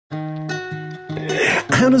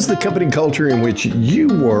How does the company culture in which you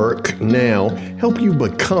work now help you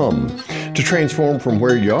become, to transform from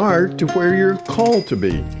where you are to where you're called to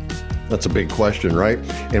be? That's a big question, right?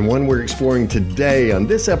 And one we're exploring today on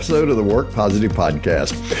this episode of the Work Positive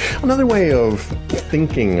Podcast. Another way of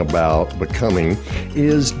thinking about becoming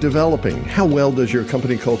is developing. How well does your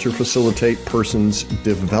company culture facilitate person's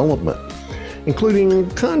development, including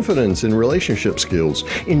confidence and relationship skills?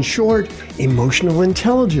 In short, emotional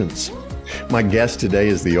intelligence. My guest today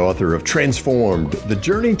is the author of Transformed, The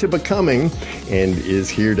Journey to Becoming, and is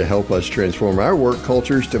here to help us transform our work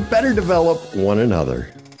cultures to better develop one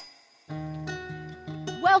another.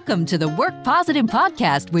 Welcome to the Work Positive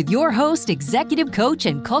Podcast with your host, executive coach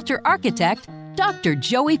and culture architect, Dr.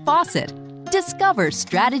 Joey Fawcett. Discover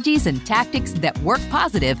strategies and tactics that work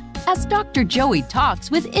positive as Dr. Joey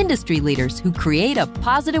talks with industry leaders who create a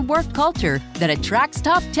positive work culture that attracts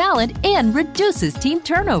top talent and reduces team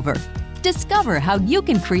turnover. Discover how you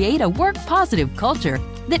can create a work-positive culture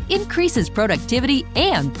that increases productivity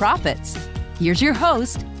and profits. Here's your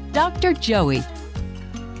host, Dr. Joey.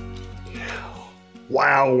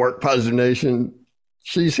 Wow, Work Positive Nation.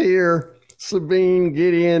 She's here. Sabine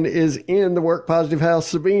Gedeon is in the Work Positive house.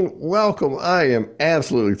 Sabine, welcome. I am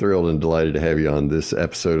absolutely thrilled and delighted to have you on this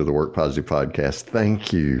episode of the Work Positive Podcast.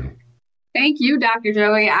 Thank you. Thank you, Dr.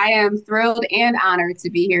 Joey. I am thrilled and honored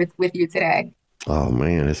to be here with you today. Oh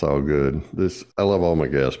man, it's all good. I love all my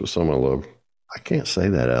guests, but some I can't say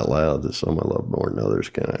that out loud, that some I love more than others,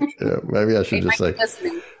 can I? Yeah, maybe I should just say,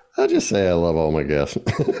 I'll just say I love all my guests.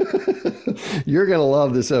 You're going to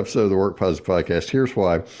love this episode of the Work Positive Podcast. Here's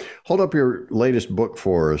why. Hold up your latest book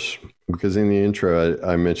for us, because in the intro,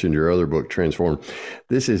 I mentioned your other book, Transformed.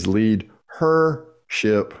 This is Lead Her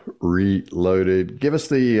Ship Reloaded. Give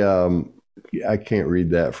us I can't read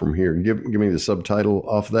that from here. Give me the subtitle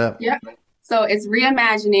off that. Yeah. So it's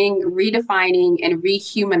reimagining, redefining, and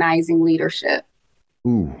rehumanizing leadership.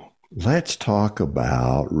 Ooh, let's talk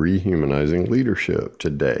about rehumanizing leadership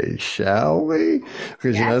today, shall we?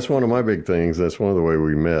 Because yes. That's one of my big things. That's one of the way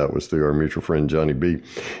we met was through our mutual friend, Johnny B.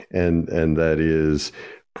 And that is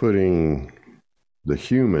putting the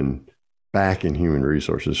human back in human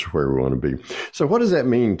resources where we want to be. So what does that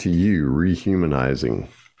mean to you, rehumanizing?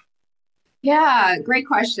 Yeah, great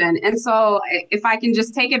question. And so if I can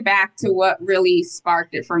just take it back to what really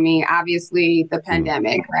sparked it for me, obviously the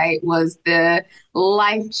pandemic, right, was the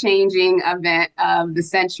life-changing event of the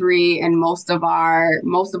century and most of our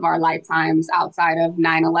lifetimes outside of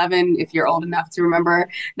 9/11, if you're old enough to remember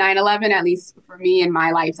 9/11, at least for me in my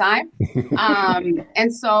lifetime.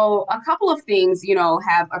 And so a couple of things,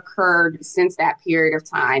 have occurred since that period of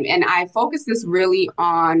time. And I focus this really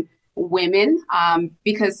on women,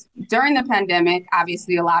 because during the pandemic,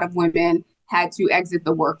 obviously a lot of women had to exit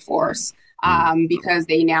the workforce because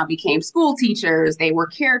they now became school teachers, they were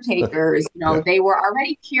caretakers, they were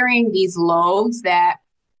already carrying these loads that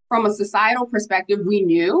from a societal perspective we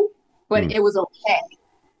knew, but it was okay.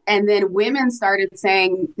 And then women started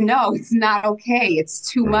saying, no, it's not okay. It's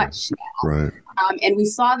too much now. Right. And we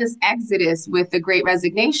saw this exodus with the Great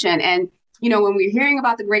Resignation. And when we were hearing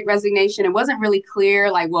about the Great Resignation, it wasn't really clear,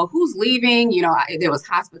 who's leaving? There was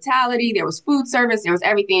hospitality, there was food service, there was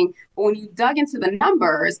everything. But when you dug into the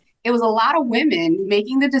numbers, it was a lot of women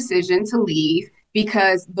making the decision to leave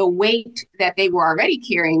because the weight that they were already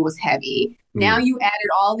carrying was heavy. Now you added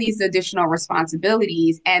all these additional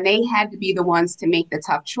responsibilities, and they had to be the ones to make the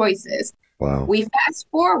tough choices. Wow. We fast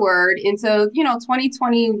forward into,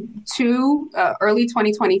 2022, early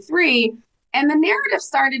 2023. And the narrative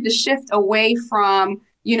started to shift away from,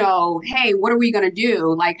 hey, what are we going to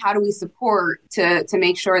do? How do we support to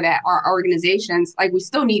make sure that our organizations, we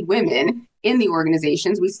still need women in the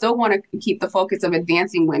organizations. We still want to keep the focus of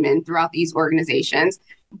advancing women throughout these organizations.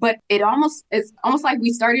 But it's almost like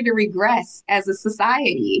we started to regress as a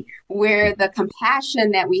society where the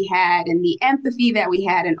compassion that we had and the empathy that we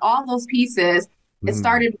had and all those pieces, it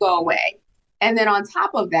started to go away. And then on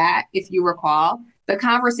top of that, if you recall, the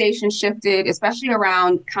conversation shifted, especially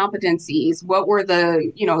around competencies. What were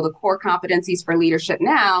the core competencies for leadership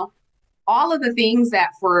now? All of the things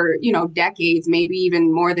that for, decades, maybe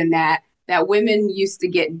even more than that women used to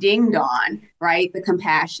get dinged on, right? The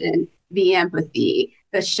compassion, the empathy,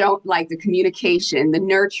 the communication, the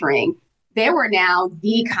nurturing. They were now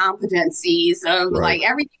the competencies of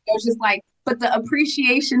everything. It was just but the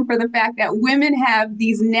appreciation for the fact that women have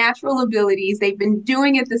these natural abilities, they've been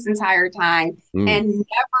doing it this entire time and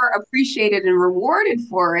never appreciated and rewarded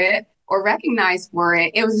for it or recognized for it.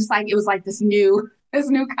 It was just this new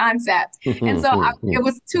concept. And so it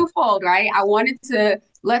was twofold, right? I wanted to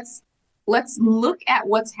let's look at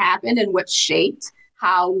what's happened and what's shaped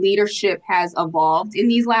how leadership has evolved in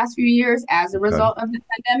these last few years as a result of the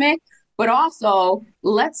pandemic, but also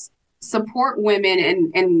let's support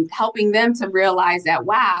women and helping them to realize that,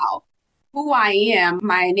 wow, who I am,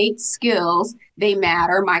 my innate skills, they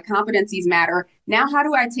matter, my competencies matter. Now, how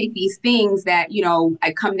do I take these things that,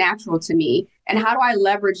 I come natural to me, and how do I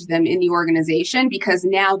leverage them in the organization? Because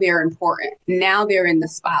now they're important. Now they're in the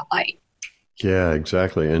spotlight. Yeah,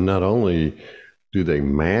 exactly. And not only do they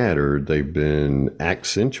matter, they've been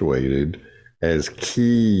accentuated as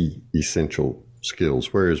key essential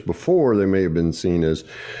skills, whereas before they may have been seen as,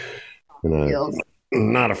 Skills.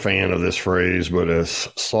 not a fan of this phrase, but as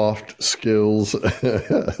soft skills.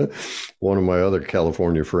 One of my other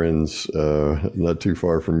California friends, not too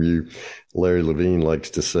far from you, Larry Levine,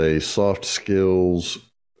 likes to say soft skills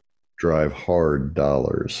drive hard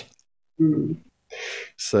dollars. Mm-hmm.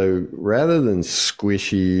 So rather than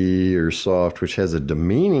squishy or soft, which has a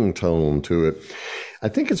demeaning tone to it, I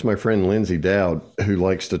think it's my friend Lindsay Dowd who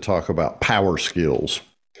likes to talk about power skills.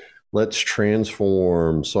 Let's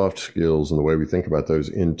transform soft skills and the way we think about those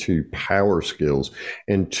into power skills.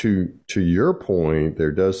 And to your point,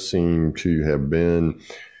 there does seem to have been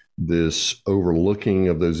this overlooking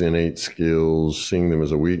of those innate skills, seeing them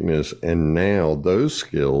as a weakness. And now those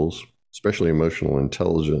skills, especially emotional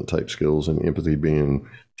intelligence type skills and empathy being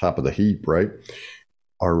top of the heap, right,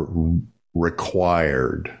 are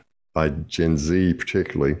required by Gen Z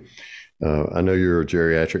particularly. I know you're a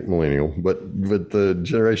geriatric millennial, but the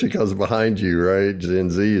generation comes behind you, right?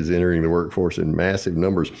 Gen Z is entering the workforce in massive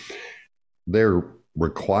numbers. They're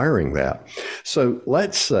requiring that. So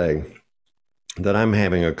let's say that I'm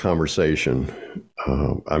having a conversation.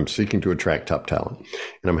 I'm seeking to attract top talent,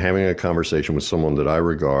 and I'm having a conversation with someone that I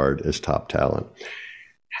regard as top talent.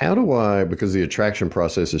 How do I, because the attraction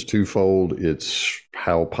process is twofold, it's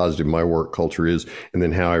how positive my work culture is, and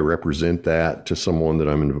then how I represent that to someone that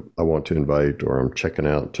I want to invite or I'm checking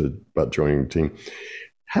out about joining the team.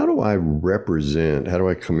 How do I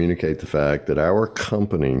communicate the fact that our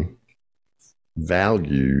company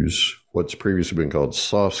values what's previously been called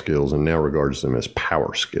soft skills and now regards them as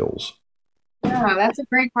power skills? Yeah, that's a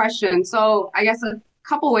great question. So I guess a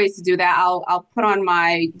couple ways to do that. I'll put on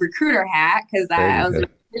my recruiter hat because I was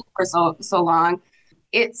for so long.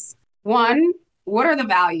 It's one, what are the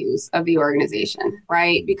values of the organization,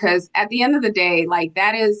 right? Because at the end of the day, like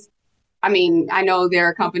that is, I know there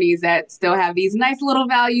are companies that still have these nice little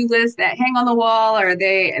value lists that hang on the wall or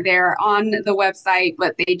they're on the website,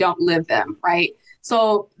 but they don't live them, right?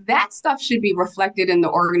 So that stuff should be reflected in the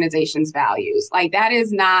organization's values. Like that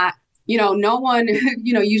is not, no one,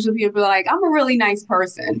 usually people are like, I'm a really nice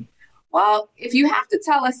person. Well, if you have to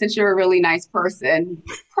tell us that you're a really nice person,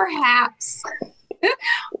 perhaps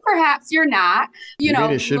you're not. You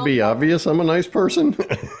mean it should be obvious I'm a nice person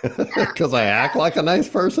because I act like a nice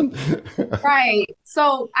person? Right.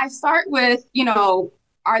 So I start with,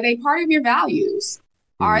 are they part of your values?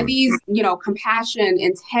 Are these, compassion,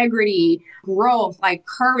 integrity, growth, like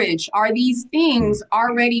courage? Are these things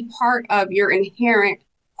already part of your inherent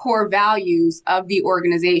core values of the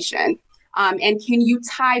organization? And can you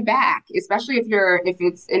tie back, especially if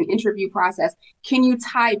it's an interview process, can you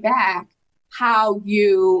tie back how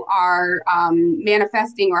you are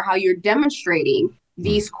manifesting or how you're demonstrating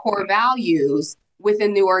these core values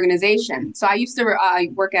within the organization? So I used to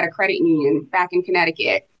work at a credit union back in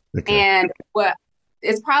Connecticut. Okay. And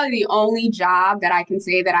it's probably the only job that I can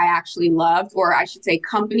say that I actually loved, or I should say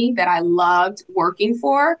company that I loved working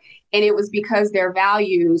for. And it was because their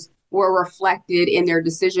values were reflected in their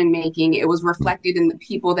decision making. It was reflected in the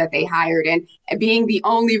people that they hired. And being the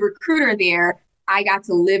only recruiter there, I got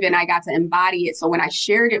to live it, I got to embody it. So when I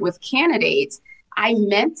shared it with candidates, I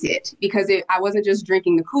meant it because I wasn't just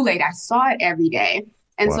drinking the Kool-Aid. I saw it every day.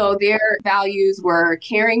 And so their values were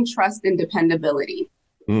caring, trust, and dependability,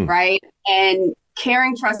 right? And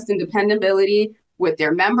caring, trust, and dependability with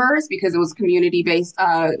their members, because it was community-based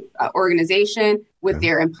organization, with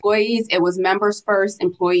their employees. It was members first,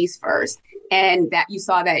 employees first. And that you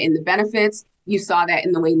saw that in the benefits, you saw that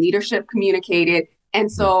in the way leadership communicated.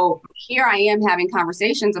 And so here I am having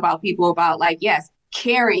conversations about people about like, yes,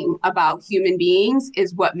 caring about human beings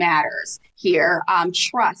is what matters here.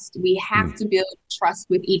 Trust, we have to build trust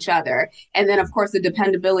with each other. And then of course, the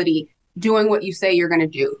dependability, doing what you say you're going to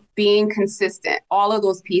do, being consistent, all of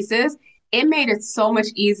those pieces. It made it so much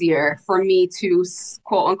easier for me to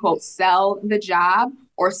quote unquote sell the job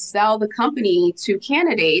or sell the company to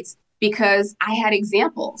candidates because I had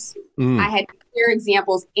examples. I had clear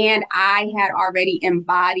examples and I had already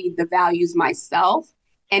embodied the values myself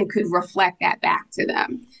and could reflect that back to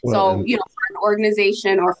them. Well, so, for an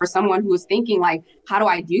organization or for someone who is thinking like, how do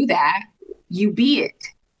I do that? you be it.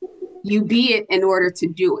 You be it in order to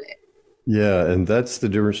do it. Yeah, and that's the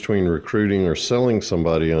difference between recruiting or selling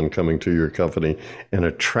somebody on coming to your company and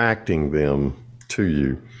attracting them to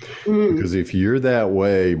you. Because if you're that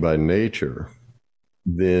way by nature,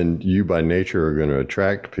 then you by nature are going to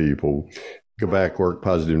attract people. Go back, Work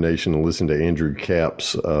Positive Nation, and listen to Andrew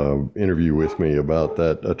Capp's interview with me about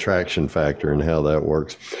that attraction factor and how that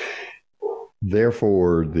works.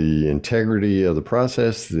 Therefore, the integrity of the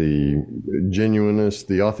process, the genuineness,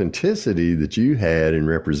 the authenticity that you had in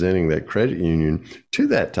representing that credit union to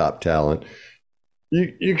that top talent,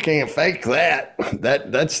 you can't fake that.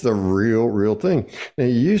 That's the real thing. Now,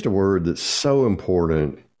 you used a word that's so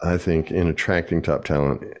important, I think, in attracting top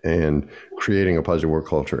talent and creating a positive work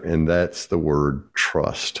culture, and that's the word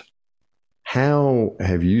trust. How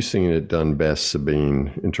have you seen it done best,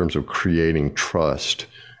 Sabine, in terms of creating trust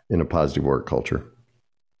in a positive work culture?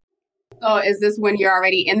 So is this when you're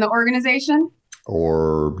already in the organization?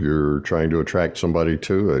 Or you're trying to attract somebody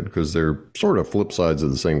to it, because they're sort of flip sides of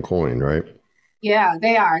the same coin, right? Yeah,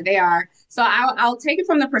 they are. They are. So I'll take it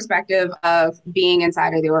from the perspective of being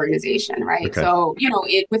inside of the organization, right? Okay. So,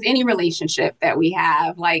 with any relationship that we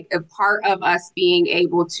have, like a part of us being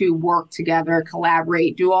able to work together,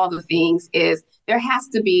 collaborate, do all the things is there has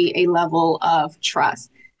to be a level of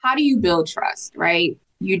trust. How do you build trust, right?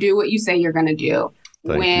 You do what you say you're going to do.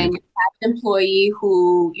 When you have an employee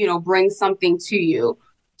who, brings something to you,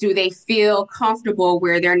 do they feel comfortable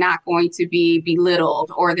where they're not going to be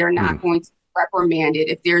belittled or they're not going to be reprimanded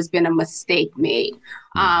if there's been a mistake made?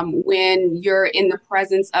 When you're in the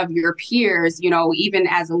presence of your peers, even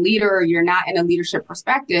as a leader, you're not in a leadership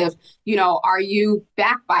perspective, are you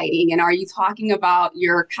backbiting and are you talking about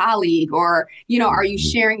your colleague or, are you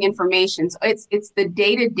sharing information? So it's the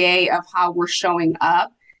day-to-day of how we're showing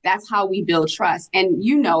up. That's how we build trust. And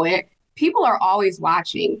it, people are always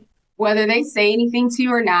watching, whether they say anything to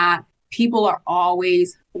you or not, people are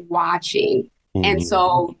always watching. And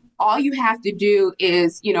so all you have to do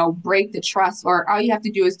is, break the trust, or all you have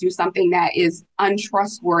to do is do something that is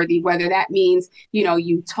untrustworthy, whether that means,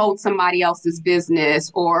 you told somebody else's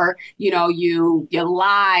business or, you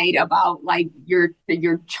lied about like your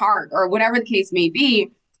chart or whatever the case may be.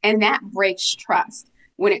 And that breaks trust.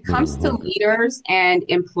 When it comes to leaders and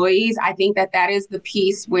employees, I think that is the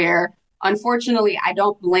piece where, unfortunately, I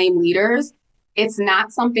don't blame leaders. It's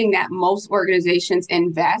not something that most organizations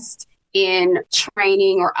invest in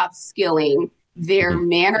training or upskilling their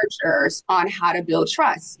managers on how to build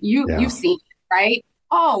trust. You've seen it, right?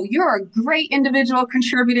 Oh, you're a great individual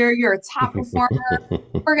contributor. You're a top performer.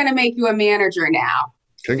 We're going to make you a manager now.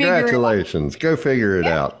 Congratulations. Go figure it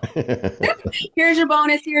out. Here's your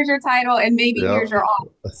bonus. Here's your title. And maybe here's your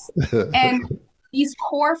office. And these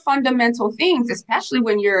core fundamental things, especially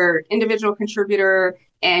when you're individual contributor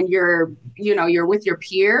and you're with your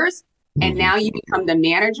peers, and now you become the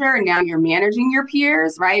manager and now you're managing your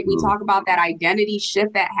peers, right? We talk about that identity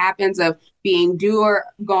shift that happens of being doer,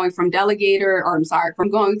 going from doer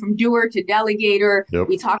to delegator. Yep.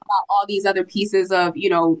 We talk about all these other pieces of,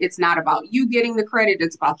 it's not about you getting the credit,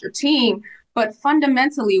 it's about your team. But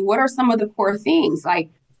fundamentally, what are some of the core things? Like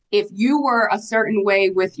if you were a certain way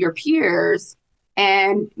with your peers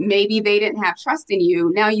and maybe they didn't have trust in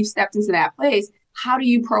you, now you've stepped into that place. How do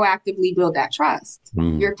you proactively build that trust?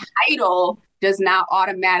 Your title does not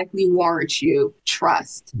automatically warrant you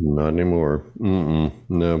trust. Not anymore.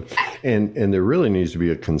 No. And there really needs to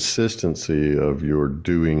be a consistency of your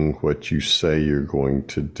doing what you say you're going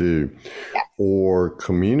to do. Yes. Or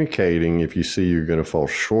communicating if you see you're going to fall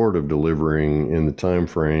short of delivering in the time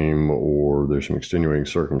frame or there's some extenuating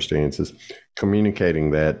circumstances,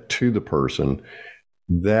 communicating that to the person.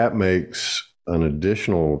 That makes an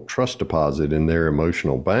additional trust deposit in their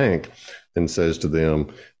emotional bank and says to them,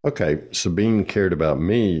 okay, Sabine cared about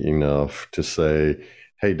me enough to say,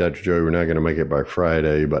 hey, Dr. Joey, we're not going to make it by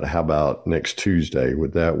Friday, but how about next Tuesday?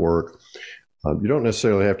 Would that work? You don't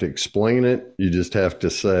necessarily have to explain it. You just have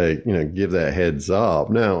to say, give that heads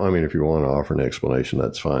up. Now, if you want to offer an explanation,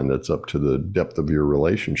 that's fine. That's up to the depth of your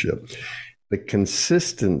relationship. The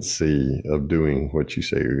consistency of doing what you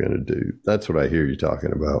say you're going to do. That's what I hear you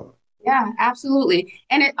talking about. Yeah, absolutely.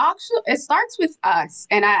 And it starts with us.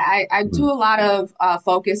 And I do a lot of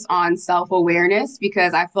focus on self-awareness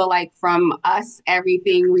because I feel like from us,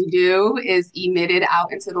 everything we do is emitted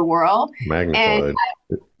out into the world. Magnified. And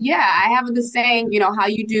I have the saying, how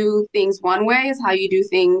you do things one way is how you do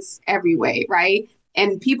things every way, right?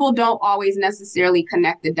 And people don't always necessarily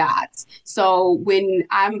connect the dots. So when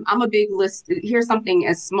I'm a big list, here's something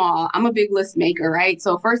as small, I'm a big list maker, right?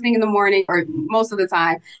 So first thing in the morning or most of the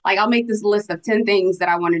time, like I'll make this list of 10 things that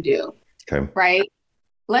I want to do, okay, right?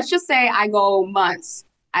 let's just say I go months.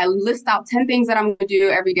 I list out 10 things that I'm going to do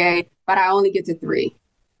every day, but I only get to 3.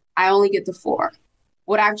 I only get to 4.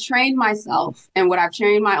 What I've trained myself and what I've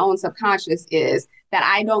trained my own subconscious is that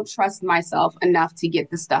I don't trust myself enough to get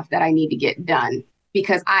the stuff that I need to get done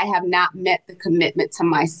because I have not met the commitment to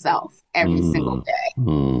myself every single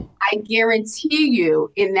day. I guarantee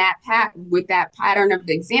you with that pattern of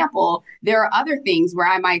the example, there are other things where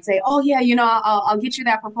I might say, oh yeah, I'll get you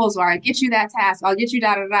that proposal, or I'll get you that task, I'll get you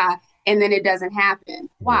da da da. And then it doesn't happen.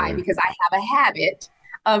 Why? Right. Because I have a habit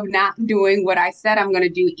of not doing what I said I'm going to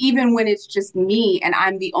do, even when it's just me and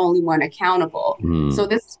I'm the only one accountable. So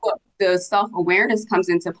this is what the self-awareness comes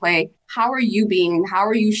into play. How are you being? How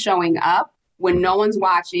are you showing up when no one's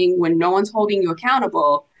watching, when no one's holding you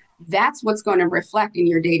accountable? That's what's going to reflect in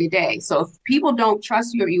your day-to-day. So if people don't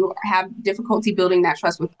trust you or you have difficulty building that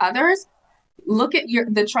trust with others, look at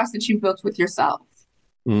the trust that you built with yourself.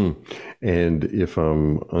 And if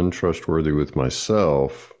I'm untrustworthy with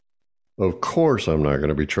myself, of course, I'm not going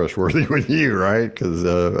to be trustworthy with you, right? Because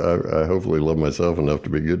I hopefully love myself enough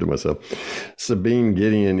to be good to myself. Sabine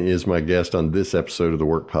Gedeon is my guest on this episode of the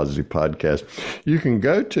Work Positive Podcast. You can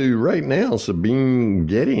go to right now,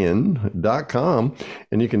 SabineGedeon.com,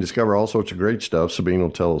 and you can discover all sorts of great stuff. Sabine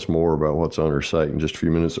will tell us more about what's on her site in just a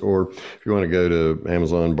few minutes. Or if you want to go to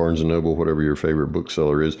Amazon, Barnes & Noble, whatever your favorite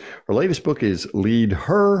bookseller is. Her latest book is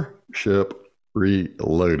Leadership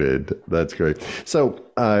Reloaded. That's great. So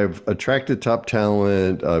I've attracted top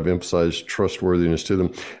talent. I've emphasized trustworthiness to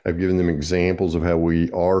them. I've given them examples of how we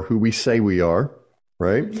are who we say we are,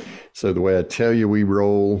 right? So the way I tell you we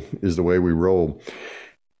roll is the way we roll.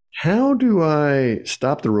 How do I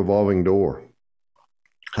stop the revolving door?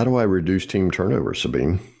 How do I reduce team turnover,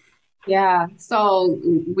 Sabine? Yeah, so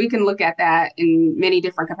we can look at that in many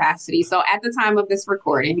different capacities. So at the time of this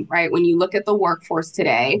recording, right, when you look at the workforce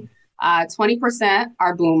today, 20%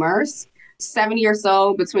 are boomers, 70 or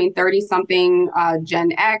so between 30 something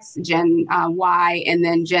Gen X, Gen Y, and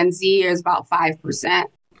then Gen Z is about 5%.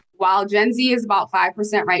 While Gen Z is about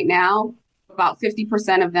 5% right now, about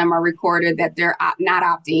 50% of them are recorded that they're not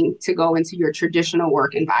opting to go into your traditional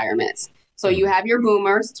work environments. So you have your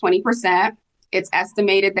boomers, 20%. It's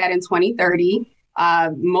estimated that in 2030,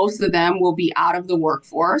 most of them will be out of the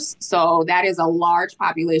workforce. So that is a large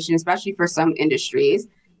population, especially for some industries.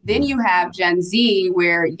 Then you have Gen Z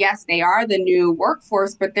where, yes, they are the new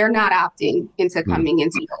workforce, but they're not opting into coming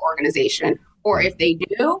into your organization. Or if they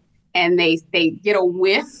do, and they get a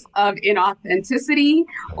whiff of inauthenticity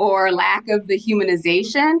or lack of the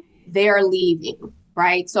humanization, they're leaving,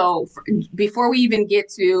 right? So before we even get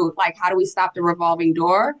to like, how do we stop the revolving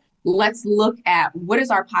door? Let's look at what is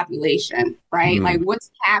our population, right? Like what's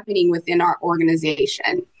happening within our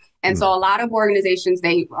organization. And so a lot of organizations,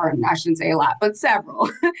 I shouldn't say a lot, but several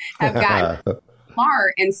have gotten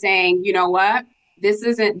smart in saying, you know what, this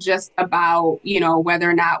isn't just about, whether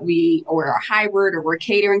or not we are hybrid or we're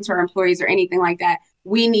catering to our employees or anything like that.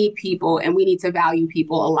 We need people and we need to value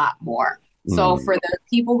people a lot more. So for the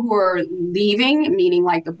people who are leaving, meaning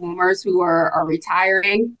like the boomers who are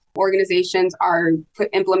retiring, organizations are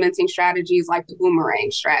implementing strategies like the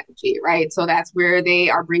boomerang strategy, right? So that's where they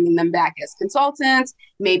are bringing them back as consultants,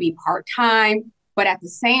 maybe part-time, but at the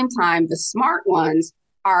same time, the smart ones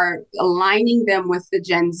are aligning them with the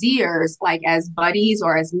Gen Zers, like as buddies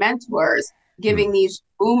or as mentors, giving these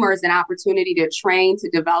boomers an opportunity to train, to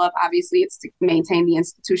develop. Obviously, it's to maintain the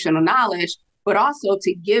institutional knowledge, but also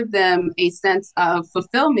to give them a sense of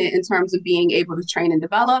fulfillment in terms of being able to train and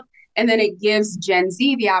develop. And then it gives Gen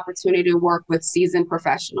Z the opportunity to work with seasoned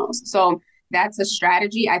professionals. So that's a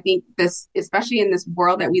strategy. I think this, especially in this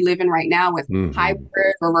world that we live in right now with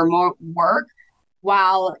hybrid or remote work,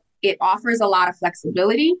 while it offers a lot of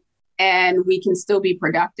flexibility and we can still be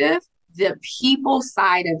productive, the people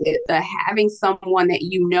side of it, the having someone that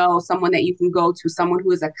someone that you can go to, someone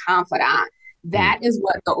who is a confidant, that is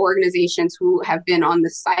what the organizations who have been on the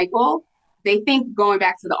cycle, they think going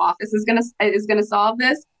back to the office is gonna solve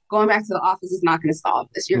this. Going back to the office is not going to solve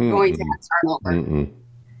this. You're going to have turnover.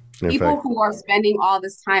 People who are spending all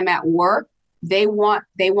this time at work, they want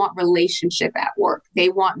relationship at work. They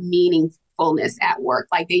want meaningfulness at work.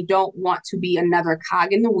 Like they don't want to be another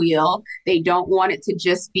cog in the wheel. They don't want it to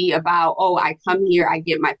just be about, oh, I come here, I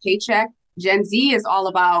get my paycheck. Gen Z is all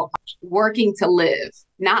about working to live,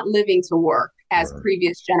 not living to work as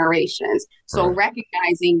previous generations. So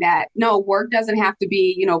recognizing that, no, work doesn't have to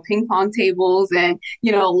be, ping pong tables and,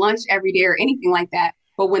 lunch every day or anything like that.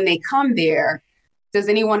 But when they come there, does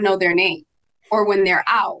anyone know their name? Or when they're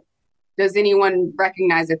out, does anyone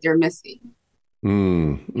recognize that they're missing?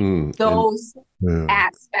 Those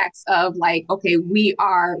aspects of like, okay, we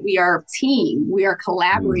are a team, we are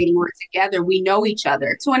collaborating, we're together, we know each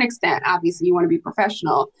other to an extent. Obviously, you want to be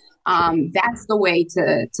professional. That's the way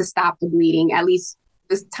to stop the bleeding, at least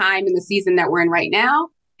this time in the season that we're in right now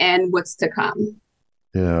and what's to come.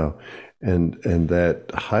 Yeah. And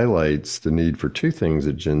that highlights the need for two things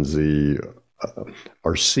that Gen Z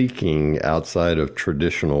are seeking outside of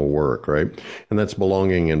traditional work, right? And that's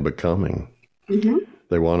belonging and becoming. Mm-hmm.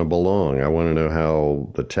 They want to belong. I want to know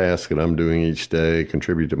how the task that I'm doing each day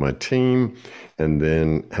contribute to my team, and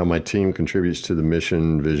then how my team contributes to the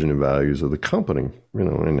mission, vision, and values of the company,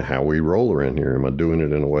 and how we roll around here. Am I doing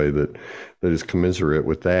it in a way that is commensurate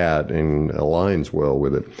with that and aligns well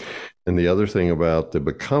with it? And the other thing about the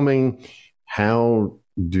becoming, how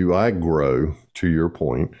do I grow, to your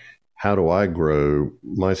point, how do I grow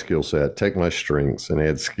my skill set, take my strengths and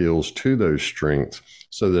add skills to those strengths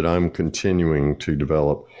so that I'm continuing to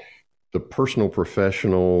develop the personal,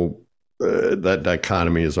 professional. That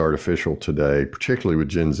dichotomy is artificial today, particularly with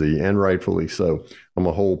Gen Z, and rightfully so. I'm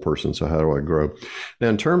a whole person, so how do I grow? Now,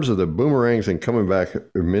 in terms of the boomerangs and coming back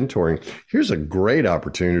mentoring, here's a great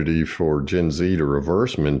opportunity for Gen Z to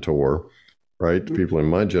reverse mentor, right? The people in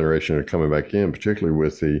my generation are coming back in, particularly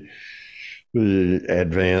with the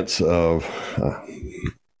advance of,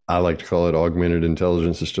 I like to call it augmented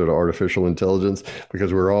intelligence instead of artificial intelligence,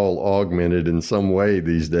 because we're all augmented in some way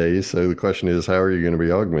these days. So the question is, how are you going to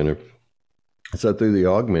be augmented? So through the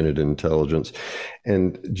augmented intelligence,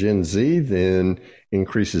 and Gen Z then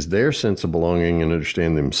increases their sense of belonging and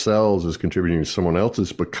understand themselves as contributing to someone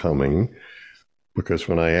else's becoming. Because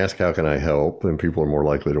when I ask, how can I help? Then people are more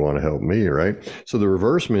likely to want to help me, right? So the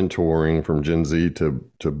reverse mentoring from Gen Z to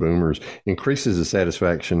boomers increases the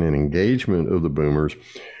satisfaction and engagement of the boomers.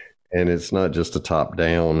 And it's not just a top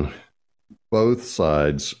down. Both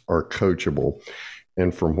sides are coachable.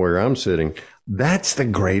 And from where I'm sitting, that's the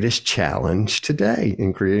greatest challenge today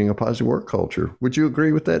in creating a positive work culture. Would you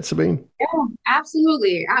agree with that, Sabine? Yeah,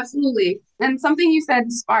 absolutely. Absolutely. And something you said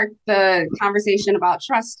sparked the conversation about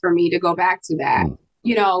trust for me to go back to that.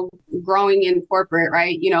 Growing in corporate,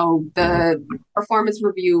 right? The performance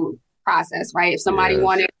review process, right? If somebody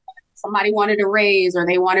wanted a raise, or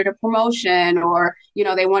they wanted a promotion, or,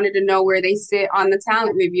 they wanted to know where they sit on the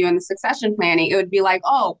talent review and the succession planning, it would be like,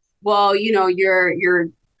 oh, well, you're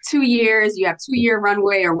 2 years, you have 2-year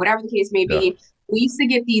runway, or whatever the case may be. Yeah. We used to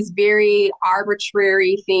get these very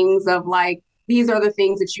arbitrary things of like, these are the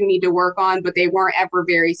things that you need to work on, but they weren't ever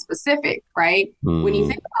very specific, right? When you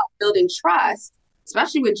think about building trust,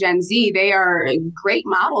 especially with Gen Z, they are great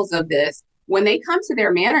models of this. When they come to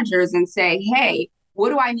their managers and say, hey, what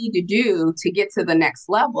do I need to do to get to the next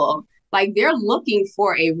level? Like, they're looking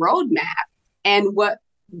for a roadmap. And what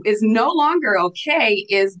is no longer okay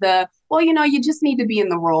is you just need to be in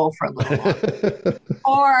the role for a little while.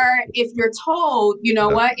 Or if you're told,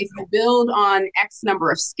 what, if you build on X number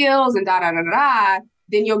of skills and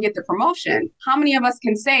then you'll get the promotion. How many of us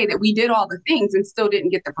can say that we did all the things and still didn't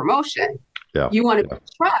get the promotion? Yeah. You want to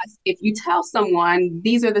trust. If you tell someone,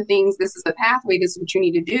 these are the things, this is the pathway, this is what you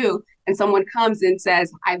need to do, and someone comes and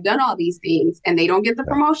says, I've done all these things, and they don't get the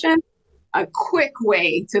promotion, a quick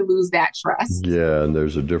way to lose that trust. Yeah, and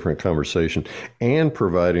there's a different conversation, and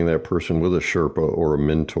providing that person with a Sherpa or a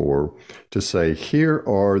mentor to say, here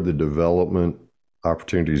are the development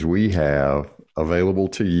opportunities we have available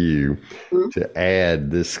to you to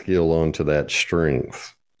add this skill onto that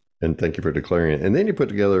strength. And thank you for declaring it. And then you put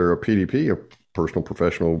together a PDP, a personal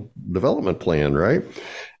professional development plan, right?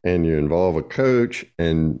 And you involve a coach,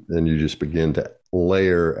 and you just begin to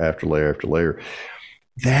layer after layer after layer.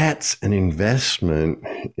 That's an investment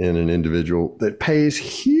in an individual that pays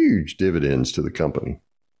huge dividends to the company.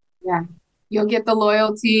 Yeah. You'll get the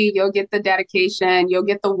loyalty, you'll get the dedication, you'll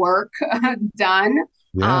get the work done.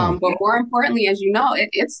 Yeah. But more importantly, as you know,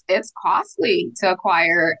 it's costly to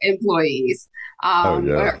acquire employees, or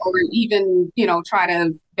even, try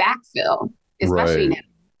to backfill, especially now.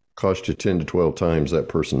 Cost you 10 to 12 times that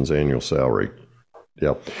person's annual salary.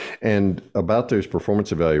 Yeah. And about those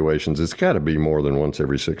performance evaluations, it's got to be more than once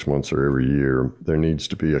every 6 months or every year. There needs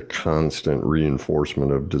to be a constant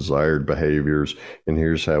reinforcement of desired behaviors. And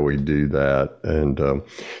here's how we do that. And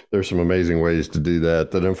there's some amazing ways to do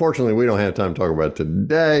that unfortunately we don't have time to talk about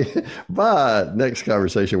today. But next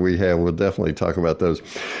conversation we have, we'll definitely talk about those.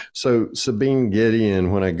 So Sabine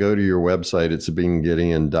Gedeon, when I go to your website, it's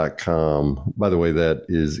SabineGedeon.com. By the way, that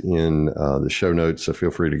is in the show notes. So feel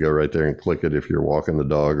free to go right there and click it if you're walking the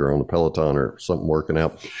dog or on the Peloton or something working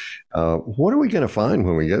out. What are we going to find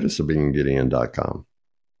when we go to SabineGedeon.com?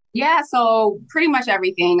 Yeah, so pretty much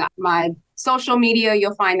everything. My social media,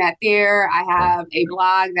 you'll find that there. I have a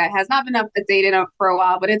blog that has not been updated for a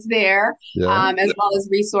while, but it's there, as well as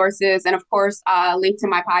resources. And of course, link to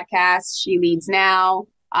my podcast, She Leads Now,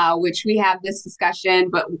 which we have this discussion,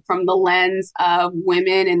 but from the lens of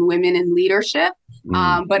women and women in leadership.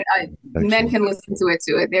 But men can listen to it.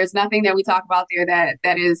 There's nothing that we talk about there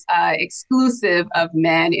that is exclusive of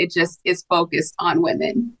men. It just is focused on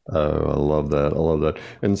women. Oh, I love that.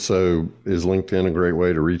 And so is LinkedIn a great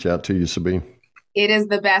way to reach out to you, Sabine? It is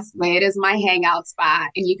the best way. It is my hangout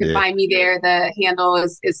spot. And you can find me there. The handle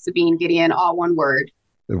is Sabine Gedeon, all one word.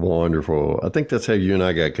 Wonderful. I think that's how you and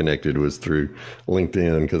I got connected, was through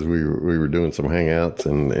LinkedIn, because we were doing some hangouts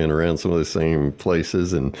and around some of the same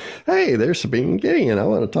places. And hey, there's Sabine Gedeon. I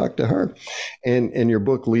want to talk to her. And your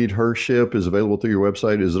book, Lead Her Ship, is available through your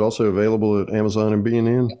website. Is it also available at Amazon and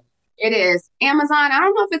B&N? It is. Amazon. I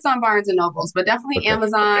don't know if it's on Barnes and Nobles, but definitely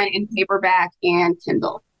Amazon in paperback and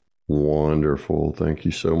Kindle. Wonderful. Thank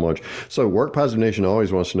you so much. So Work Positive Nation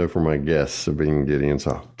always wants to know from my guest, Sabine Gedeon.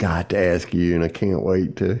 So I've got to ask you, and I can't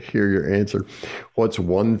wait to hear your answer. What's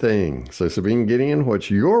one thing? So Sabine Gedeon, what's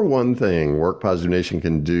your one thing Work Positive Nation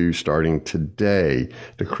can do starting today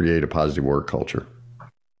to create a positive work culture?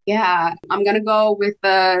 Yeah, I'm going to go with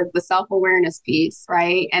the self-awareness piece,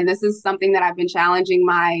 right? And this is something that I've been challenging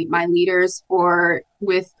my leaders for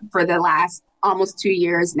the last almost 2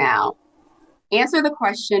 years now. Answer the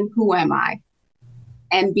question, who am I?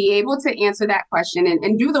 And be able to answer that question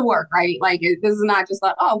and do the work, right? Like, this is not just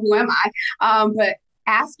like, oh, who am I? But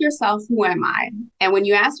ask yourself, who am I? And when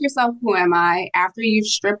you ask yourself, who am I, after you've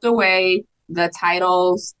stripped away the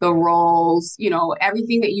titles, the roles,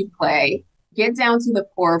 everything that you play, get down to the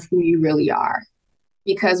core of who you really are.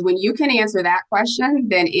 Because when you can answer that question,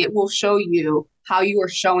 then it will show you how you are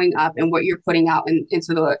showing up and what you're putting out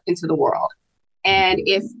into the world. And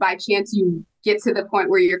if by chance you get to the point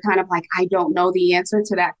where you're kind of like, I don't know the answer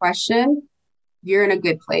to that question, you're in a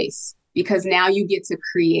good place, because now you get to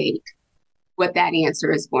create what that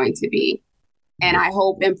answer is going to be. And I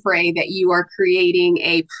hope and pray that you are creating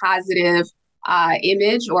a positive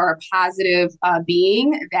image or a positive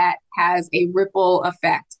being that has a ripple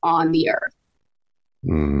effect on the earth.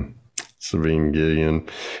 Sabine Gedeon,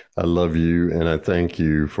 I love you, and I thank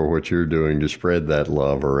you for what you're doing to spread that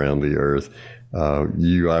love around the earth.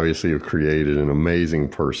 You obviously have created an amazing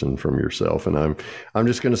person from yourself, and I'm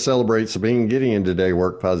just going to celebrate Sabine Gedeon today,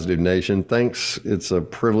 Work Positive Nation. Thanks. It's a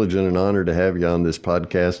privilege and an honor to have you on this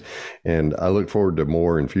podcast, and I look forward to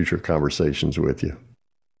more and future conversations with you.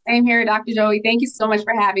 Same here, Dr. Joey. Thank you so much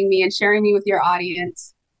for having me and sharing me with your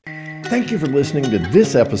audience. Thank you for listening to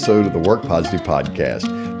this episode of the Work Positive Podcast.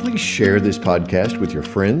 Please share this podcast with your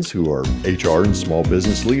friends who are HR and small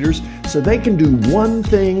business leaders so they can do one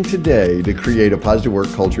thing today to create a positive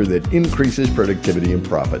work culture that increases productivity and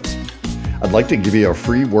profits. I'd like to give you a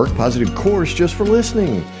free Work Positive course just for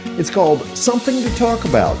listening. It's called Something to Talk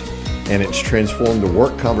About, and it's transformed the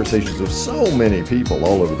work conversations of so many people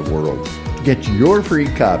all over the world. Get your free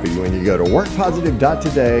copy when you go to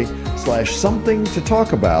workpositive.today/something to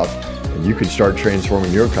talk about, and you can start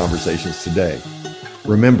transforming your conversations today.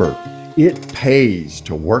 Remember, it pays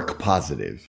to work positive.